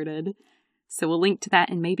get started. So we'll link to that,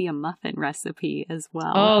 and maybe a muffin recipe as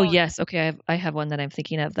well. Oh, yes. Okay. I have one that I'm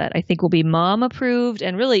thinking of that I think will be mom approved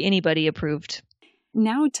and really anybody approved.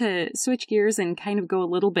 Now to switch gears and kind of go a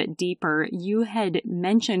little bit deeper, you had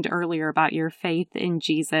mentioned earlier about your faith in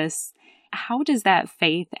Jesus. How does that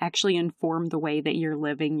faith actually inform the way that you're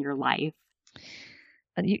living your life?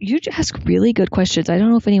 You ask really good questions. I don't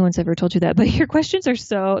know if anyone's ever told you that, but your questions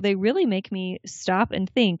they really make me stop and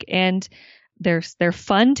think. And they're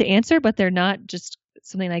fun to answer, but they're not just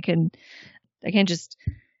something I can't just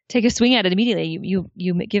take a swing at it immediately. You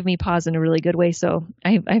give me pause in a really good way. So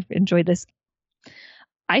I've enjoyed this.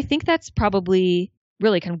 I think that's probably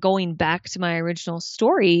really kind of going back to my original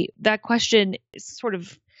story. That question sort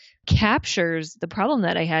of captures the problem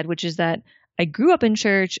that I had, which is that I grew up in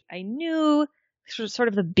church. I knew sort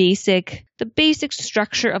of the basic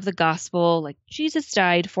structure of the gospel, like Jesus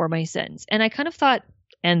died for my sins. And I kind of thought,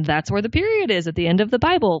 and that's where the period is at the end of the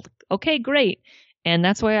Bible. Okay, great. And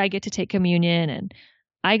that's why I get to take communion, and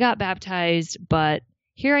I got baptized, but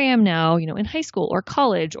here I am now, in high school or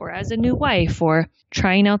college or as a new wife or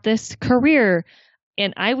trying out this career.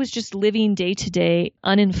 And I was just living day to day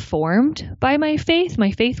uninformed by my faith.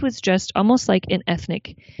 My faith was just almost like an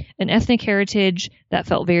ethnic heritage that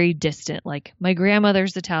felt very distant. Like my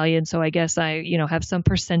grandmother's Italian, so I guess I, have some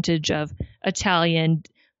percentage of Italian,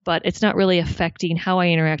 but it's not really affecting how I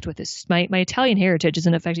interact with this. My Italian heritage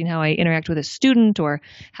isn't affecting how I interact with a student or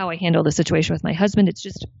how I handle the situation with my husband. It's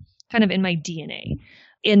just kind of in my DNA.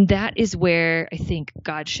 And that is where I think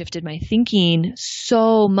God shifted my thinking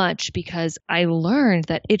so much, because I learned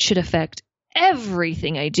that it should affect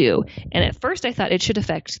everything I do. And at first I thought it should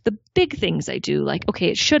affect the big things I do. Like, okay,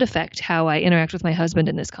 it should affect how I interact with my husband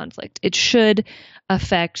in this conflict. It should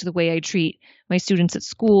affect the way I treat my students at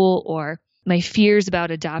school, or my fears about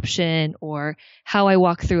adoption, or how I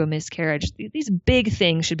walk through a miscarriage. These big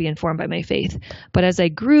things should be informed by my faith. But as I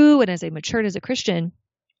grew and as I matured as a Christian,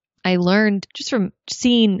 I learned just from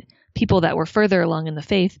seeing people that were further along in the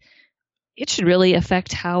faith, it should really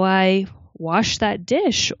affect how I wash that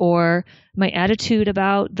dish, or my attitude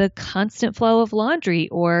about the constant flow of laundry,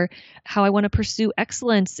 or how I want to pursue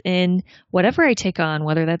excellence in whatever I take on,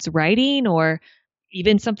 whether that's writing or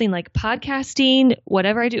even something like podcasting,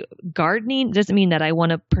 whatever I do. Gardening doesn't mean that I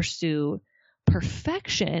want to pursue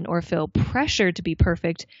perfection or feel pressure to be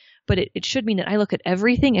perfect, but it should mean that I look at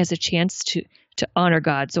everything as a chance to honor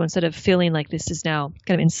God. So instead of feeling like this is now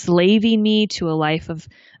kind of enslaving me to a life of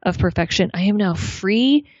perfection, I am now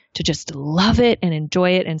free to just love it and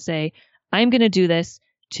enjoy it and say, I'm going to do this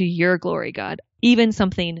to your glory, God. Even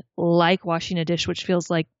something like washing a dish, which feels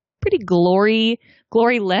like pretty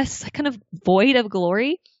gloryless, kind of void of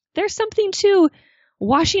glory. There's something to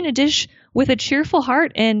washing a dish with a cheerful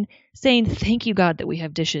heart and saying, thank you, God, that we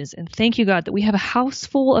have dishes. And thank you, God, that we have a house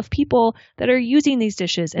full of people that are using these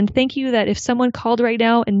dishes. And thank you that if someone called right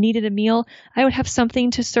now and needed a meal, I would have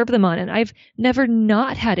something to serve them on. And I've never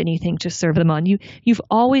not had anything to serve them on. You've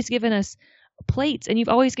always given us plates, and you've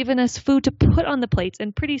always given us food to put on the plates.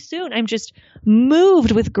 And pretty soon I'm just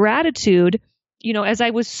moved with gratitude, as I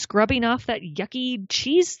was scrubbing off that yucky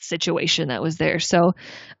cheese situation that was there. So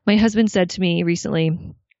my husband said to me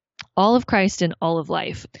recently, all of Christ and all of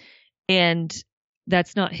life. And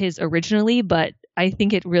that's not his originally, but I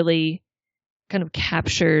think it really kind of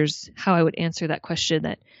captures how I would answer that question,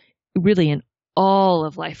 that really in all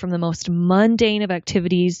of life, from the most mundane of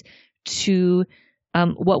activities to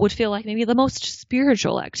what would feel like maybe the most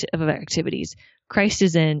spiritual of activities, Christ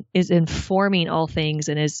is informing all things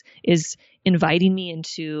and is inviting me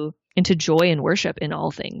into joy and worship in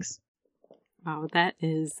all things. Wow, that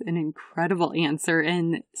is an incredible answer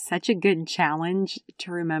and such a good challenge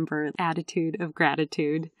to remember. Attitude of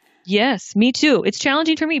gratitude. Yes, me too. It's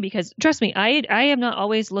challenging for me because, trust me, I am not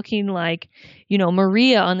always looking like,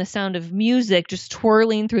 Maria on The Sound of Music, just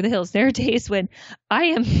twirling through the hills. There are days when I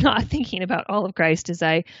am not thinking about all of Christ as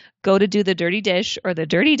I go to do the dirty dish or the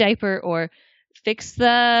dirty diaper or fix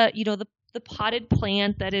the potted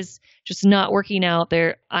plant that is just not working out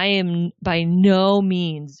there. I am by no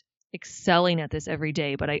means excelling at this every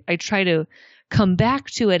day, but I try to come back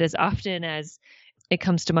to it as often as it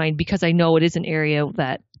comes to mind, because I know it is an area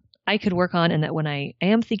that I could work on, and that when I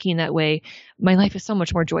am thinking that way, my life is so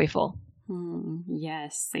much more joyful.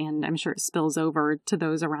 Yes, and I'm sure it spills over to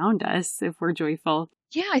those around us if we're joyful.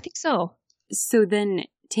 Yeah, I think so. So then,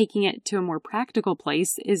 taking it to a more practical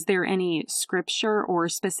place, is there any scripture or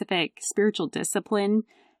specific spiritual discipline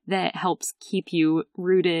that helps keep you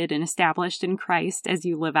rooted and established in Christ as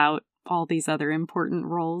you live out all these other important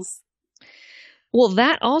roles? Well,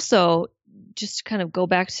 that also, just to kind of go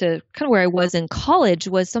back to kind of where I was in college,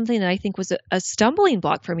 was something that I think was a stumbling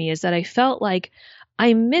block for me, is that I felt like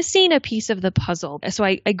I'm missing a piece of the puzzle. So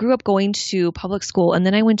I grew up going to public school, and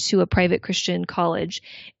then I went to a private Christian college,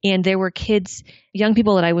 and there were kids, young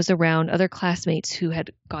people that I was around, other classmates who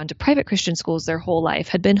had gone to private Christian schools their whole life,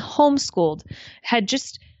 had been homeschooled, had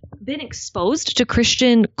just been exposed to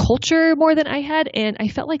Christian culture more than I had. And I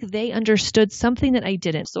felt like they understood something that I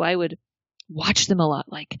didn't. So I would watch them a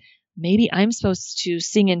lot, like maybe I'm supposed to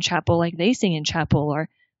sing in chapel like they sing in chapel, or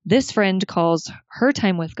this friend calls her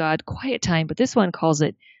time with God quiet time, but this one calls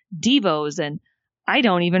it devos, and I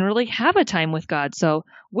don't even really have a time with God. So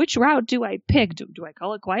which route do I pick? Do I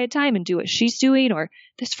call it quiet time and do what she's doing? Or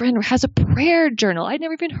this friend has a prayer journal. I'd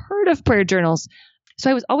never even heard of prayer journals. So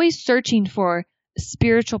I was always searching for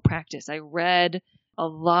spiritual practice. I read a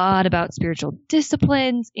lot about spiritual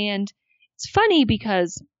disciplines, and it's funny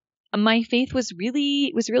because my faith was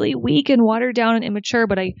really weak and watered down and immature,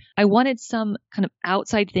 but I wanted some kind of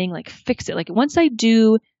outside thing, like fix it. Like once I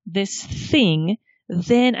do this thing,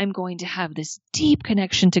 then I'm going to have this deep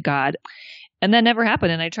connection to God. And that never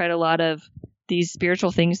happened. And I tried a lot of these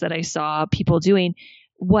spiritual things that I saw people doing.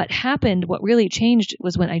 What happened, what really changed,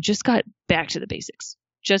 was when I just got back to the basics.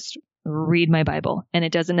 Just read my Bible. And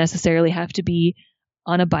it doesn't necessarily have to be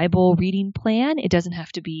on a Bible reading plan. It doesn't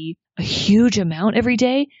have to be a huge amount every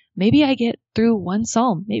day. Maybe I get through one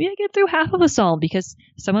psalm. Maybe I get through half of a psalm because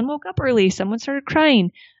someone woke up early, someone started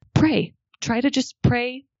crying. Pray. Try to just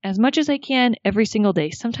pray as much as I can every single day.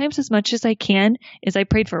 Sometimes as much as I can is I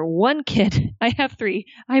prayed for one kid. I have 3.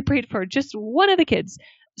 I prayed for just one of the kids.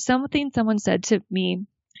 Something someone said to me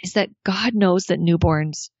is that God knows that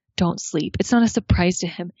newborns don't sleep. It's not a surprise to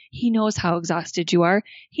him. He knows how exhausted you are.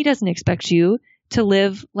 He doesn't expect you to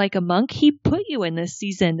live like a monk. He put you in this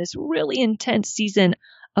season, this really intense season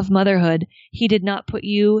of motherhood. He did not put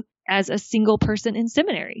you as a single person in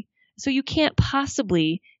seminary. So you can't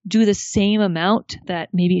possibly do the same amount that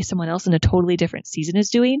maybe someone else in a totally different season is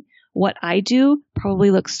doing. What I do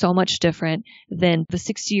probably looks so much different than the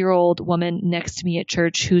 60-year-old woman next to me at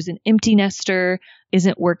church who's an empty nester,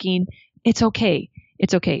 isn't working. It's okay.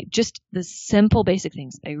 It's okay. Just the simple basic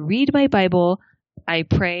things. I read my Bible. I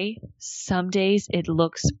pray. Some days it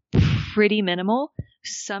looks pretty minimal.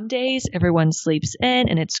 Some days everyone sleeps in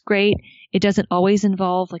and it's great. It doesn't always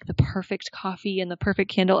involve like the perfect coffee and the perfect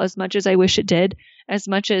candle as much as I wish it did, as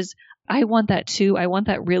much as I want that too. I want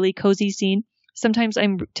that really cozy scene. Sometimes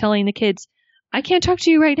I'm telling the kids, I can't talk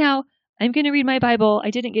to you right now. I'm going to read my Bible. I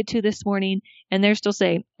didn't get to this morning. And they're still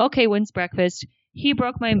saying, okay, when's breakfast? He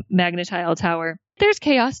broke my magnetile tower. There's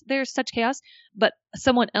chaos. There's such chaos. But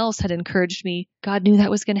someone else had encouraged me. God knew that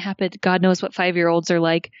was going to happen. God knows what 5-year-olds are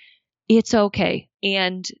like. It's okay.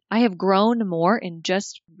 And I have grown more in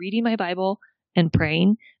just reading my Bible and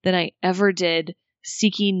praying than I ever did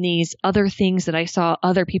seeking these other things that I saw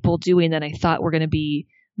other people doing that I thought were going to be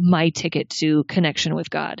my ticket to connection with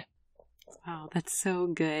God. Wow, that's so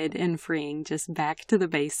good and freeing. Just back to the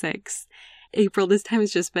basics. April, this time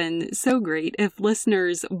has just been so great. If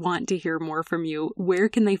listeners want to hear more from you, where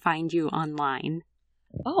can they find you online?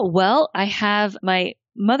 Oh, well, I have my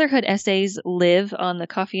motherhood essays live on the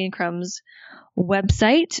Coffee and Crumbs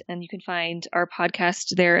website, and you can find our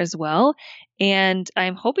podcast there as well. And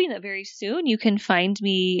I'm hoping that very soon you can find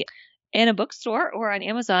me in a bookstore or on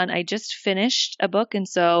Amazon. I just finished a book, and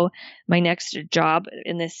so my next job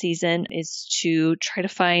in this season is to try to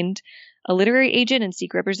find a literary agent and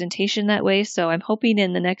seek representation that way. So I'm hoping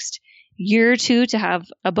in the next year or two to have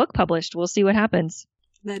a book published. We'll see what happens.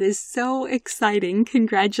 That is so exciting.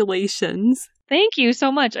 Congratulations. Thank you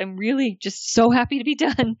so much. I'm really just so happy to be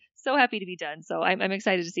done. So happy to be done. So I'm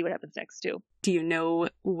excited to see what happens next too. Do you know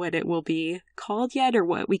what it will be called yet or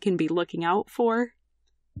what we can be looking out for?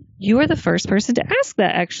 You are the first person to ask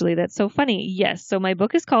that, actually. That's so funny. Yes. So my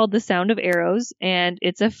book is called The Sound of Arrows, and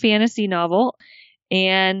it's a fantasy novel.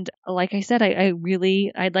 And like I said,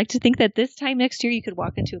 I'd like to think that this time next year you could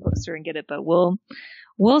walk into a bookstore and get it, but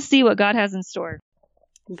we'll see what God has in store.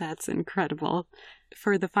 That's incredible.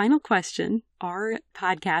 For the final question, our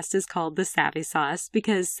podcast is called The Savvy Sauce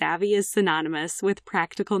because savvy is synonymous with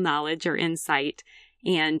practical knowledge or insight.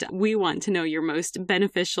 And we want to know your most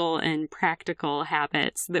beneficial and practical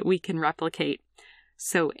habits that we can replicate.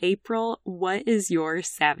 So, April, what is your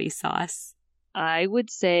savvy sauce? I would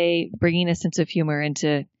say bringing a sense of humor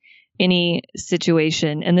into any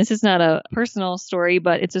situation. And this is not a personal story,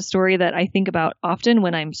 but it's a story that I think about often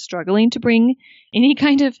when I'm struggling to bring any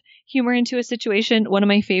kind of humor into a situation. One of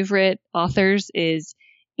my favorite authors is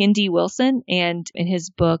Indy Wilson. And in his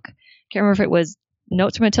book, I can't remember if it was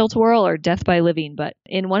Notes from a Tilt-A-Whirl or Death by Living, but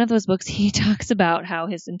in one of those books, he talks about how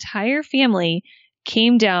his entire family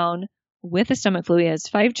came down with the stomach flu. He has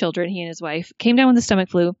 5 children, he and his wife, came down with the stomach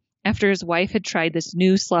flu after his wife had tried this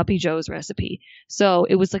new Sloppy Joe's recipe. So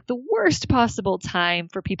it was like the worst possible time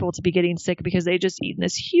for people to be getting sick because they just eaten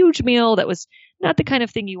this huge meal that was not the kind of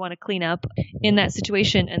thing you want to clean up in that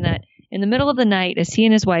situation. And that in the middle of the night, as he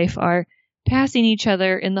and his wife are passing each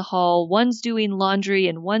other in the hall, one's doing laundry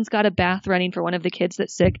and one's got a bath running for one of the kids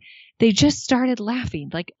that's sick, they just started laughing.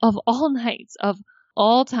 Like, of all nights, of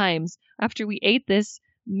all times, after we ate this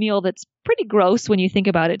meal that's pretty gross when you think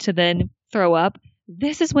about it to then throw up,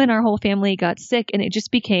 this is when our whole family got sick, and it just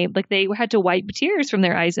became like they had to wipe tears from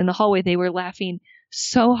their eyes in the hallway. They were laughing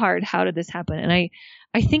so hard. How did this happen? And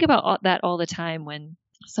I think about that all the time when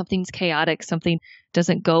something's chaotic, something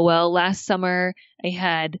doesn't go well. Last summer, I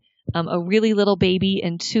had a really little baby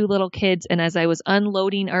and 2 little kids, and as I was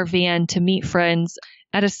unloading our van to meet friends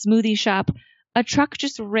at a smoothie shop, a truck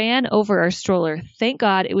just ran over our stroller. Thank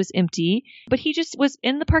God it was empty, but he just was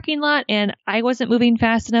in the parking lot, and I wasn't moving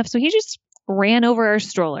fast enough, so he just ran over our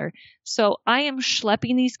stroller. So I am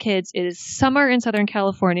schlepping these kids. It is summer in Southern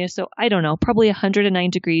California, so I don't know, probably 109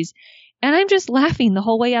 degrees. And I'm just laughing the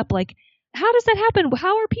whole way up, like, how does that happen?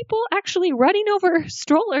 How are people actually running over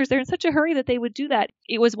strollers? They're in such a hurry that they would do that.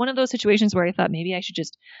 It was one of those situations where I thought maybe I should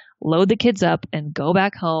just load the kids up and go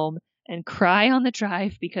back home and cry on the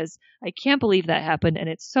drive because I can't believe that happened and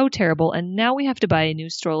it's so terrible. And now we have to buy a new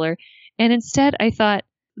stroller. And instead I thought,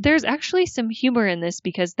 there's actually some humor in this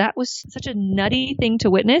because that was such a nutty thing to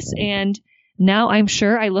witness. And now I'm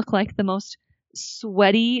sure I look like the most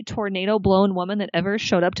sweaty, tornado-blown woman that ever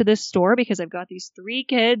showed up to this store because I've got these 3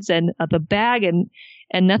 kids and the bag and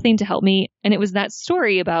nothing to help me. And it was that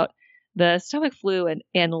story about the stomach flu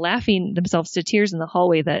and laughing themselves to tears in the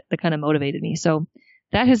hallway that kind of motivated me. So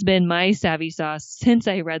that has been my savvy sauce since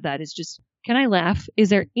I read that, is just, can I laugh? Is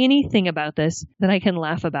there anything about this that I can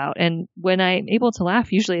laugh about? And when I'm able to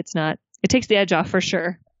laugh, usually it takes the edge off for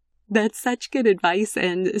sure. That's such good advice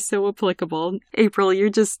and so applicable. April, you're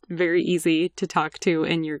just very easy to talk to,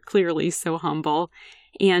 and you're clearly so humble.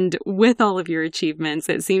 And with all of your achievements,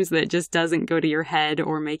 it seems that it just doesn't go to your head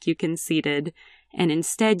or make you conceited. And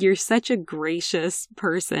instead, you're such a gracious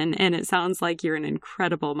person, and it sounds like you're an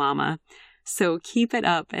incredible mama. So keep it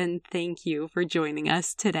up, and thank you for joining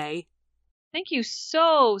us today. Thank you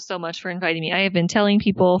so much for inviting me. I have been telling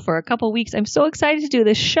people for a couple weeks, I'm so excited to do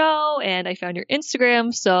this show, and I found your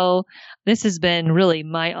Instagram. So this has been really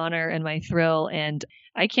my honor and my thrill, and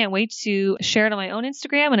I can't wait to share it on my own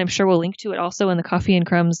Instagram, and I'm sure we'll link to it also in the Coffee and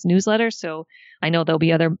Crumbs newsletter. So I know there'll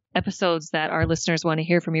be other episodes that our listeners want to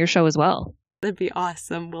hear from your show as well. That'd be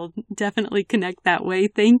awesome. We'll definitely connect that way.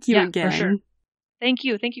 Thank you again. For sure. Thank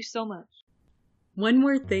you. Thank you so much. One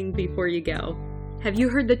more thing before you go. Have you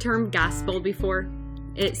heard the term gospel before?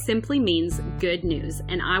 It simply means good news,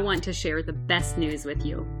 and I want to share the best news with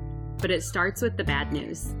you. But it starts with the bad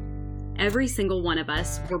news. Every single one of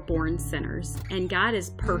us were born sinners, and God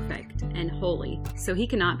is perfect and holy, so he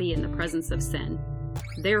cannot be in the presence of sin.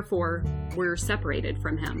 Therefore, we're separated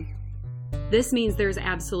from him. This means there's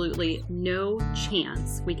absolutely no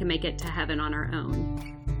chance we can make it to heaven on our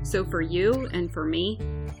own. So for you and for me,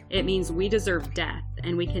 it means we deserve death,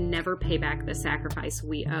 and we can never pay back the sacrifice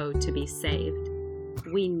we owe to be saved.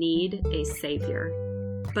 We need a Savior.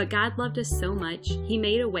 But God loved us so much, he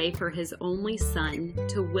made a way for his only Son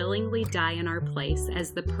to willingly die in our place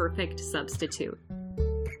as the perfect substitute.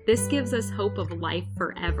 This gives us hope of life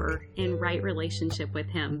forever in right relationship with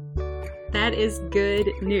him. That is good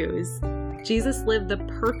news. Jesus lived the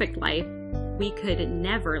perfect life we could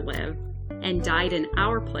never live and died in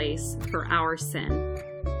our place for our sin.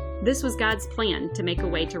 This was God's plan to make a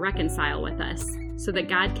way to reconcile with us so that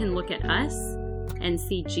God can look at us and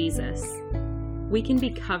see Jesus. We can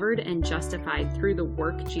be covered and justified through the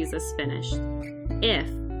work Jesus finished if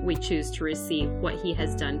we choose to receive what he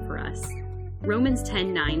has done for us. Romans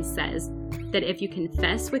 10:9 says that if you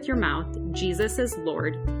confess with your mouth Jesus is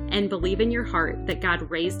Lord and believe in your heart that God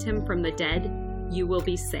raised him from the dead, you will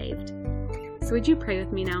be saved. So would you pray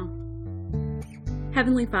with me now?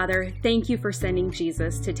 Heavenly Father, thank you for sending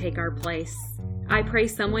Jesus to take our place. I pray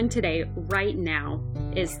someone today, right now,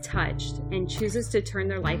 is touched and chooses to turn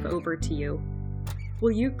their life over to you.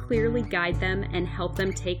 Will you clearly guide them and help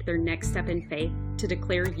them take their next step in faith to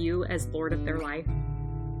declare you as Lord of their life?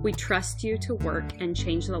 We trust you to work and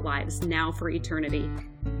change their lives now for eternity.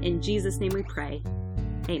 In Jesus' name we pray.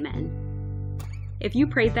 Amen. If you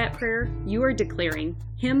prayed that prayer, you are declaring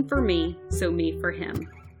him for me, so me for him.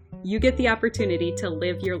 You get the opportunity to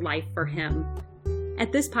live your life for him.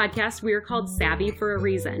 At this podcast, we are called Savvy for a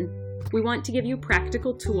reason. We want to give you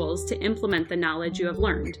practical tools to implement the knowledge you have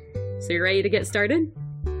learned. So you ready to get started?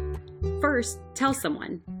 First, tell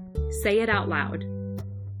someone. Say it out loud.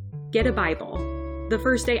 Get a Bible. The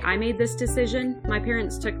first day I made this decision, my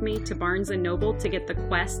parents took me to Barnes & Noble to get the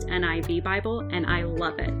Quest NIV Bible, and I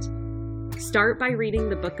love it. Start by reading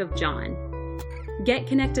the book of John. Get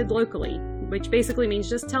connected locally, which basically means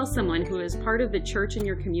just tell someone who is part of the church in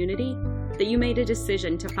your community that you made a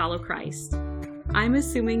decision to follow Christ. I'm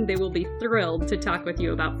assuming they will be thrilled to talk with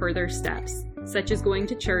you about further steps, such as going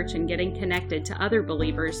to church and getting connected to other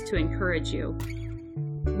believers to encourage you.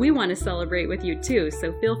 We want to celebrate with you too,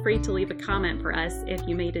 so feel free to leave a comment for us if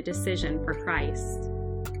you made a decision for Christ.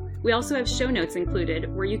 We also have show notes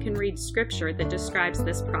included where you can read scripture that describes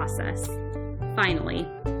this process. Finally,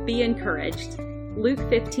 be encouraged. Luke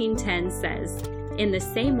 15:10 says, "In the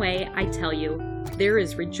same way I tell you, there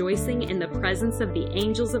is rejoicing in the presence of the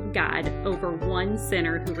angels of God over one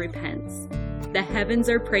sinner who repents." The heavens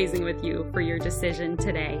are praising with you for your decision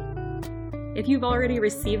today. If you've already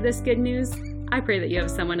received this good news, I pray that you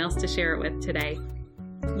have someone else to share it with today.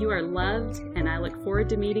 You are loved, and I look forward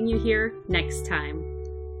to meeting you here next time.